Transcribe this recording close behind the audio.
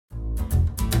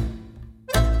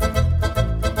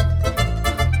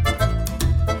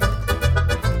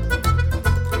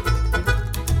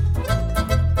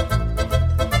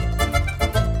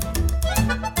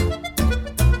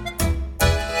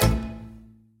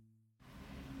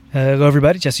Hello,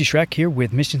 everybody. Jesse Schreck here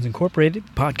with Missions Incorporated,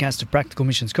 podcast of Practical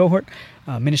Missions Cohort,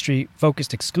 ministry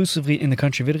focused exclusively in the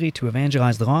country of Italy to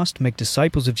evangelize the lost, make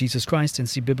disciples of Jesus Christ, and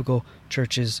see biblical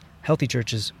churches, healthy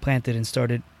churches, planted and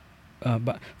started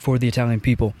for the Italian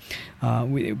people,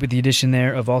 with the addition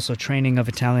there of also training of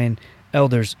Italian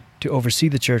elders to oversee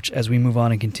the church as we move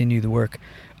on and continue the work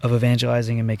of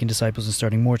evangelizing and making disciples and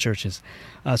starting more churches.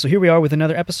 So here we are with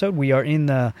another episode. We are in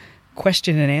the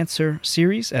question and answer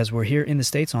series as we're here in the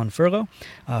States on furlough,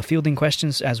 fielding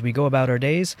questions as we go about our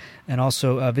days, and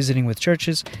also visiting with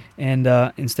churches. And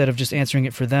instead of just answering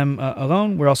it for them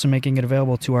alone, we're also making it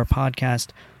available to our podcast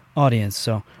audience.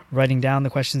 So writing down the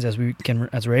questions as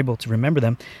we're able to remember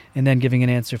them, and then giving an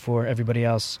answer for everybody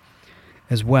else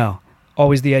as well.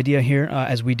 Always the idea here,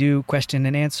 as we do question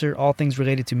and answer, all things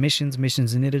related to missions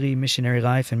in Italy, missionary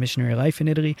life, and missionary life in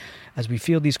Italy. As we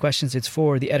field these questions, it's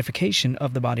for the edification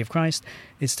of the body of Christ.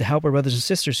 It's to help our brothers and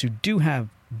sisters who do have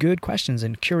good questions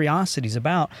and curiosities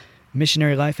about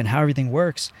missionary life and how everything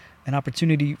works, an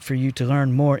opportunity for you to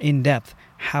learn more in depth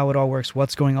how it all works,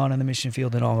 what's going on in the mission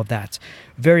field, and all of that.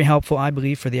 Very helpful, I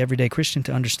believe, for the everyday Christian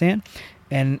to understand.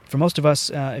 And for most of us,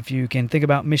 if you can think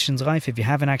about missions life, if you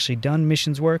haven't actually done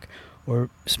missions work or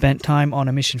spent time on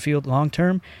a mission field long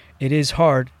term, it is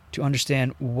hard to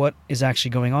understand what is actually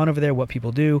going on over there, what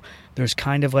people do. There's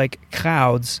kind of like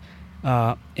clouds,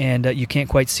 and you can't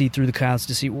quite see through the clouds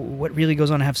to see what really goes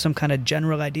on. I have some kind of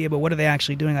general idea, but what are they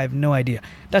actually doing? I have no idea.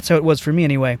 That's how it was for me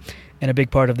anyway. And a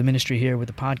big part of the ministry here with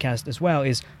the podcast as well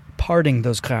is parting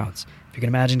those clouds. If you can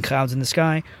imagine clouds in the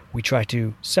sky, we try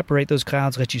to separate those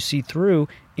clouds, let you see through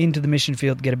into the mission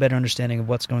field, get a better understanding of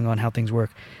what's going on, how things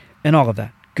work, and all of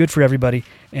that. Good for everybody.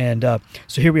 And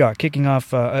so here we are, kicking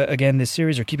off again this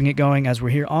series, or keeping it going as we're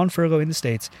here on furlough in the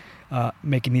States,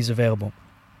 making these available.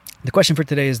 The question for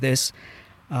today is this: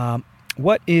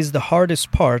 what is the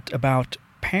hardest part about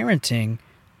parenting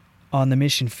on the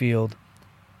mission field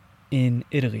in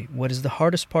Italy? What is the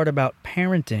hardest part about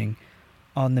parenting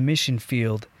on the mission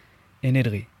field in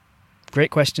Italy?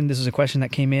 Great question. This is a question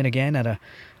that came in again at a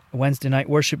Wednesday night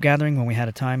worship gathering when we had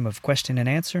a time of question and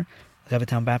answer at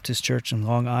Levittown Baptist Church in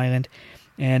Long Island,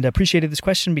 and appreciated this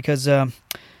question because, well,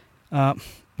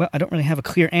 I don't really have a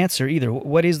clear answer either.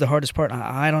 What is the hardest part?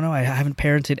 I don't know. I haven't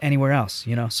parented anywhere else,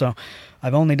 so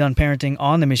I've only done parenting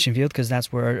on the mission field because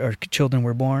that's where our children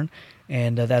were born,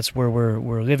 and that's where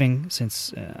we're living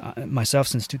since myself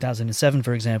since 2007,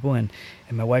 for example, and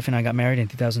my wife and I got married in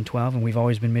 2012, and we've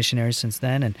always been missionaries since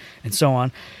then, and so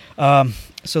on.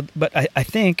 But I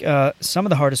think some of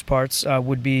the hardest parts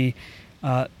would be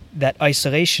that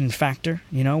isolation factor.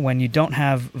 When you don't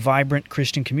have vibrant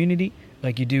Christian community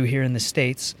like you do here in the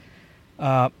States,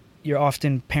 you're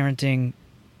often parenting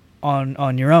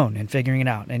on your own and figuring it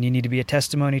out. And you need to be a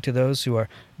testimony to those who are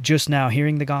just now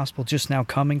hearing the gospel, just now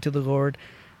coming to the Lord,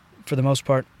 for the most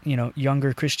part,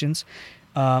 younger Christians.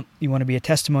 You want to be a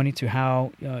testimony to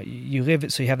how you live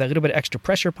it, so you have that little bit of extra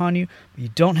pressure upon you, but you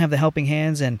don't have the helping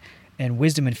hands and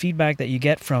wisdom and feedback that you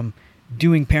get from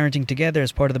doing parenting together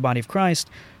as part of the body of Christ.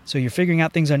 So you're figuring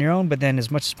out things on your own, but then as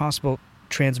much as possible,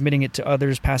 transmitting it to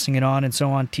others, passing it on, and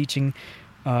so on, teaching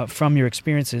from your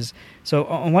experiences. So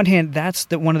on one hand, that's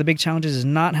one of the big challenges, is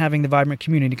not having the vibrant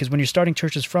community, because when you're starting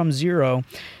churches from zero,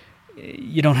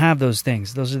 you don't have those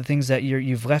things. Those are the things that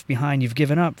you've left behind, you've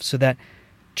given up, so that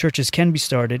churches can be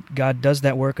started. God does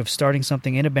that work of starting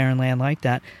something in a barren land like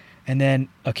that, and then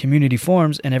a community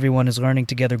forms, and everyone is learning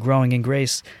together, growing in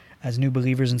grace as new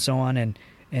believers and so on, and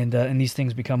these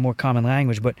things become more common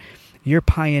language. But you're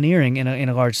pioneering in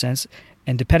a large sense,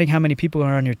 and depending how many people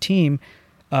are on your team,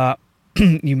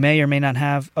 you may or may not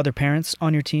have other parents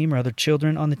on your team or other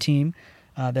children on the team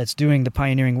that's doing the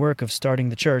pioneering work of starting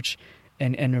the church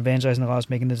and evangelizing the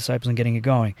lost, making the disciples, and getting it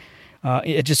going.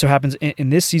 It just so happens in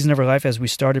this season of our life, as we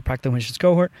started Practical Missions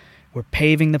Cohort, we're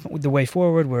paving the way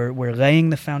forward. We're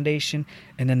laying the foundation,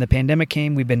 and then the pandemic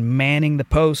came. We've been manning the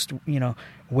post,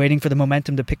 waiting for the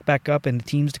momentum to pick back up and the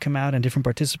teams to come out and different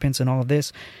participants and all of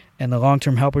this, and the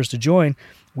long-term helpers to join.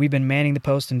 We've been manning the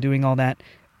post and doing all that,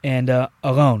 and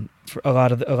alone for a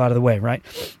lot of the way, right?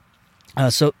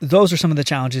 So those are some of the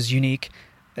challenges unique.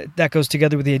 That goes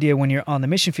together with the idea when you're on the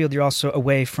mission field, you're also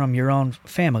away from your own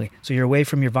family. So you're away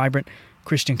from your vibrant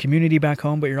Christian community back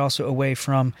home, but you're also away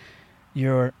from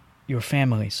your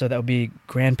family. So that would be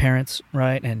grandparents,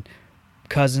 right, and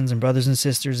cousins and brothers and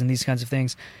sisters and these kinds of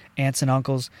things, aunts and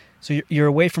uncles. So you're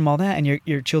away from all that, and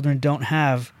your children don't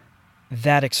have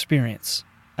that experience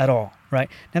at all, right?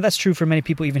 Now that's true for many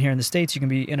people even here in the States. You can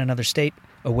be in another state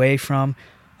away from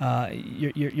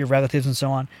your relatives and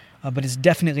so on. But it's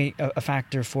definitely a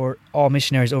factor for all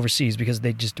missionaries overseas, because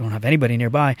they just don't have anybody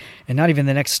nearby, and not even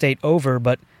the next state over,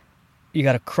 but you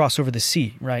got to cross over the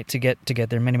sea, right, to get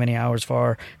there. Many hours,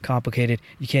 far, complicated.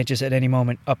 You can't just at any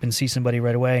moment up and see somebody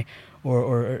right away,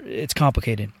 or it's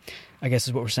complicated, I guess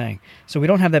is what we're saying. So we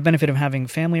don't have that benefit of having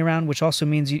family around, which also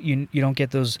means you don't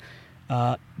get those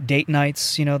date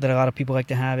nights, that a lot of people like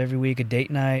to have every week, a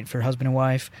date night for husband and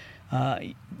wife.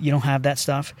 You don't have that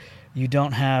stuff. You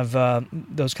don't have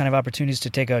those kind of opportunities to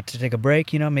take a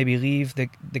break, maybe leave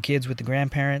the kids with the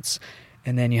grandparents,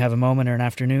 and then you have a moment or an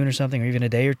afternoon or something, or even a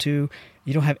day or two.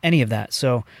 You don't have any of that.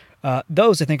 So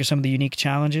those, I think, are some of the unique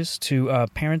challenges to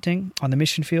parenting on the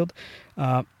mission field,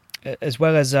 as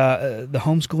well as the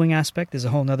homeschooling aspect is a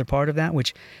whole other part of that,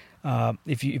 which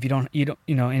if you don't,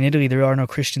 in Italy there are no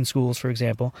Christian schools, for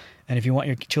example, and if you want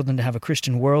your children to have a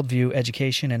Christian worldview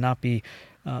education and not be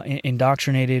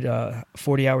indoctrinated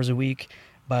 40 hours a week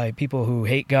by people who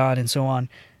hate God and so on,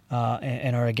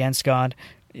 and are against God,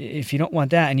 if you don't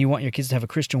want that and you want your kids to have a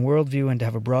Christian worldview and to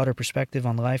have a broader perspective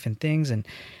on life and things, and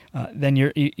then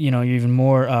you're even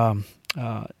more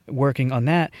working on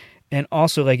that. And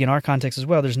also, like in our context as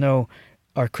well, there's no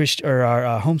our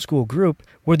homeschool group.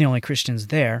 We're the only Christians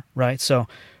there, right? So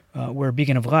we're a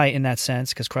beacon of light in that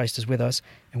sense because Christ is with us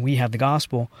and we have the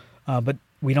gospel. But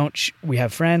we don't. We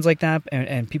have friends like that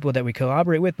and people that we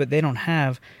collaborate with, but they don't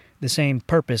have the same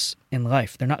purpose in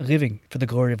life. They're not living for the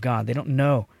glory of God. They don't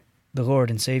know the Lord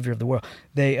and Savior of the world.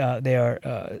 They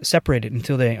are separated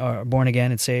until they are born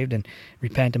again and saved and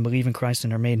repent and believe in Christ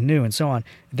and are made new and so on.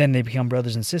 Then they become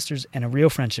brothers and sisters and a real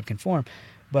friendship can form.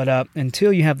 But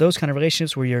until you have those kind of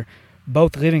relationships where you're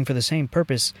both living for the same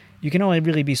purpose, you can only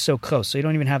really be so close. So you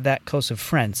don't even have that close of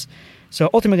friends. So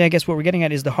ultimately, I guess what we're getting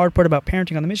at is the hard part about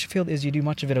parenting on the mission field is you do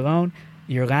much of it alone.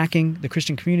 You're lacking the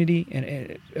Christian community,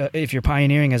 and if you're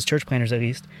pioneering as church planners at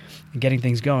least, and getting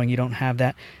things going, you don't have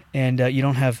that. And you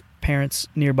don't have parents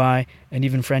nearby, and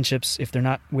even friendships, if they're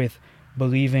not with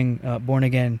believing,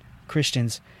 born-again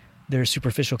Christians, they're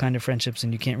superficial kind of friendships,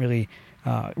 and you can't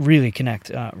really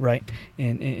connect right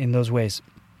in those ways.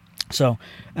 So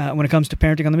when it comes to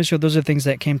parenting on the mission field, those are things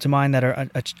that came to mind that are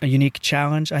a unique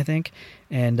challenge, I think.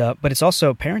 And but it's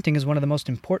also, parenting is one of the most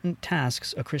important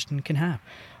tasks a Christian can have.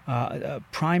 A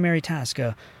primary task,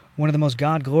 one of the most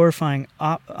God-glorifying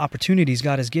opportunities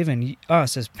God has given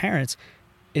us as parents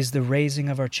is the raising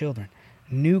of our children.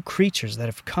 New creatures that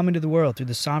have come into the world through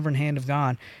the sovereign hand of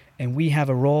God, and we have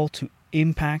a role to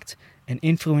impact and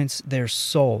influence their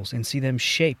souls and see them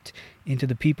shaped into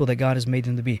the people that God has made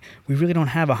them to be. We really don't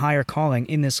have a higher calling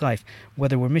in this life,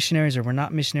 whether we're missionaries or we're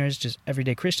not missionaries, just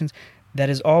everyday Christians. That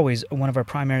is always one of our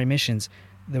primary missions,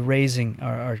 the raising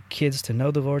our kids to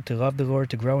know the Lord, to love the Lord,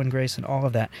 to grow in grace, and all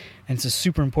of that. And it's a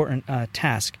super important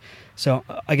task. So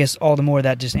I guess all the more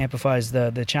that just amplifies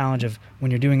the challenge of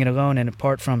when you're doing it alone, and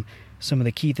apart from some of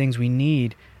the key things we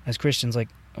need as Christians, like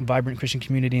a vibrant Christian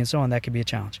community and so on, that could be a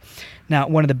challenge. Now,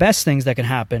 one of the best things that can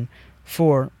happen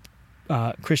for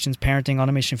Christians parenting on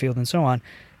a mission field and so on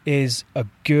is a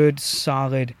good,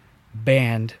 solid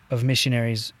band of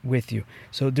missionaries with you.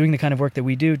 So doing the kind of work that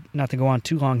we do, not to go on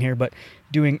too long here, but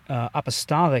doing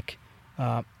apostolic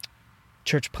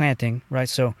church planting, right?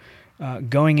 So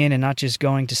going in and not just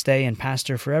going to stay and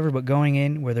pastor forever, but going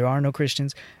in where there are no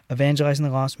Christians, evangelizing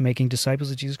the lost, making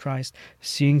disciples of Jesus Christ,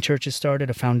 seeing churches started,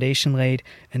 a foundation laid,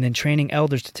 and then training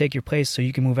elders to take your place so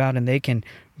you can move out and they can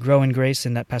grow in grace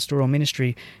in that pastoral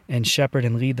ministry and shepherd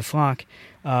and lead the flock.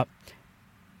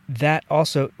 That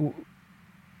also,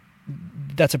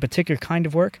 that's a particular kind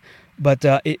of work, but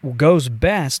it goes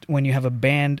best when you have a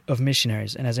band of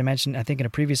missionaries. And as I mentioned, I think in a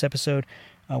previous episode,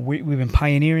 we've been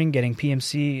pioneering, getting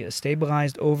PMC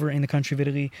stabilized over in the country of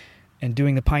Italy and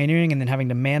doing the pioneering and then having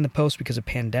to man the post because a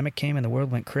pandemic came and the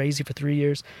world went crazy for 3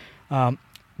 years.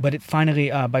 But it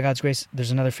finally, by God's grace, there's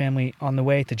another family on the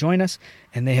way to join us,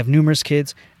 and they have numerous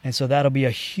kids. And so that'll be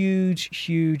a huge,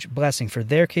 huge blessing for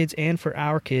their kids and for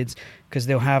our kids, because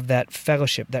they'll have that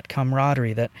fellowship, that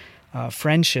camaraderie, that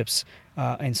friendships,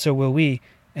 and so will we.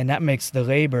 And that makes the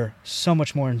labor so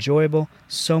much more enjoyable,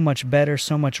 so much better,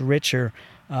 so much richer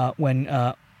when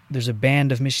there's a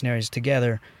band of missionaries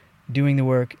together doing the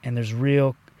work, and there's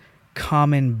real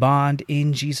common bond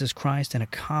in Jesus Christ and a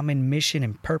common mission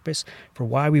and purpose for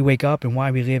why we wake up and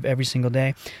why we live every single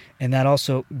day. And that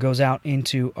also goes out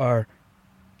into our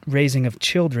raising of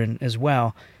children as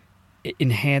well. It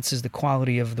enhances the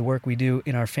quality of the work we do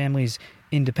in our families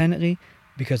independently,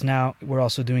 because now we're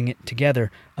also doing it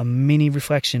together, a mini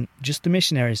reflection, just the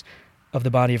missionaries, of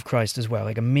the body of Christ as well,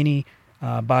 like a mini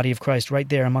body of Christ right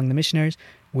there among the missionaries,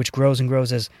 which grows and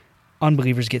grows as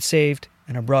unbelievers get saved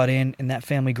and are brought in, and that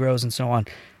family grows and so on.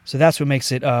 So that's what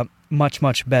makes it much,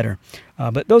 much better.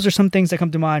 But those are some things that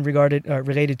come to mind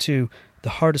related to the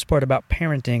hardest part about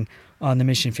parenting on the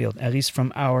mission field. At least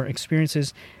from our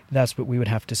experiences, that's what we would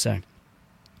have to say.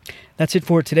 That's it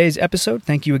for today's episode.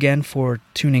 Thank you again for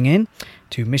tuning in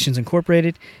to Missions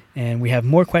Incorporated. And we have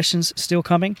more questions still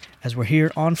coming as we're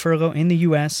here on furlough in the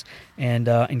U.S. and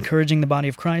encouraging the body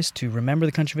of Christ to remember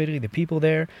the country of Italy, the people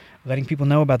there, letting people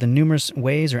know about the numerous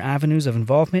ways or avenues of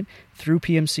involvement through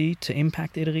PMC to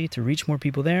impact Italy, to reach more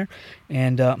people there,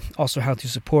 and also how to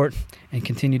support and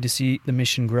continue to see the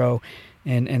mission grow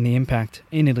and the impact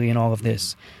in Italy in all of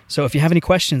this. So if you have any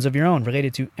questions of your own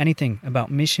related to anything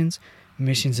about missions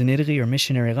in Italy, or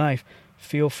missionary life,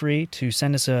 feel free to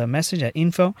send us a message at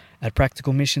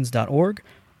info@practicalmissions.org,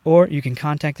 or you can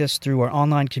contact us through our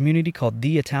online community called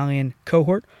The Italian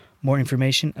Cohort. More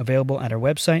information available at our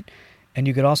website. And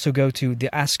you could also go to the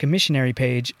Ask a Missionary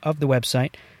page of the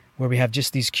website, where we have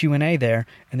just these Q&A there,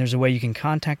 and there's a way you can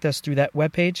contact us through that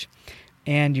webpage.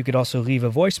 And you could also leave a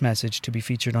voice message to be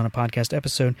featured on a podcast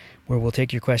episode, where we'll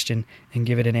take your question and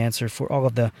give it an answer for all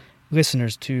of the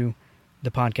listeners to the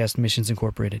podcast Missions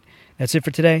Incorporated. That's it for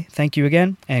today. Thank you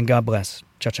again, and God bless.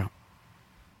 Ciao, ciao.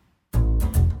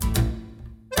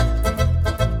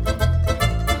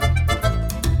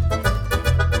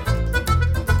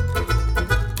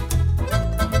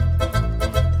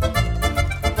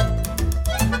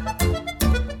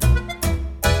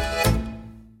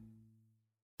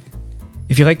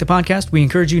 If you like the podcast, we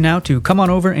encourage you now to come on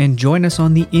over and join us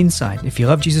on the inside. If you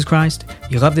love Jesus Christ,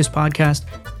 you love this podcast,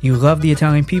 you love the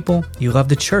Italian people, you love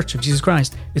the Church of Jesus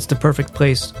Christ, it's the perfect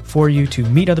place for you to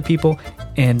meet other people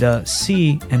and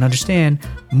see and understand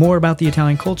more about the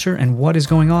Italian culture and what is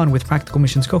going on with Practical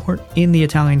Missions Cohort in the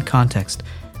Italian context.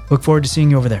 Look forward to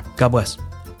seeing you over there. God bless.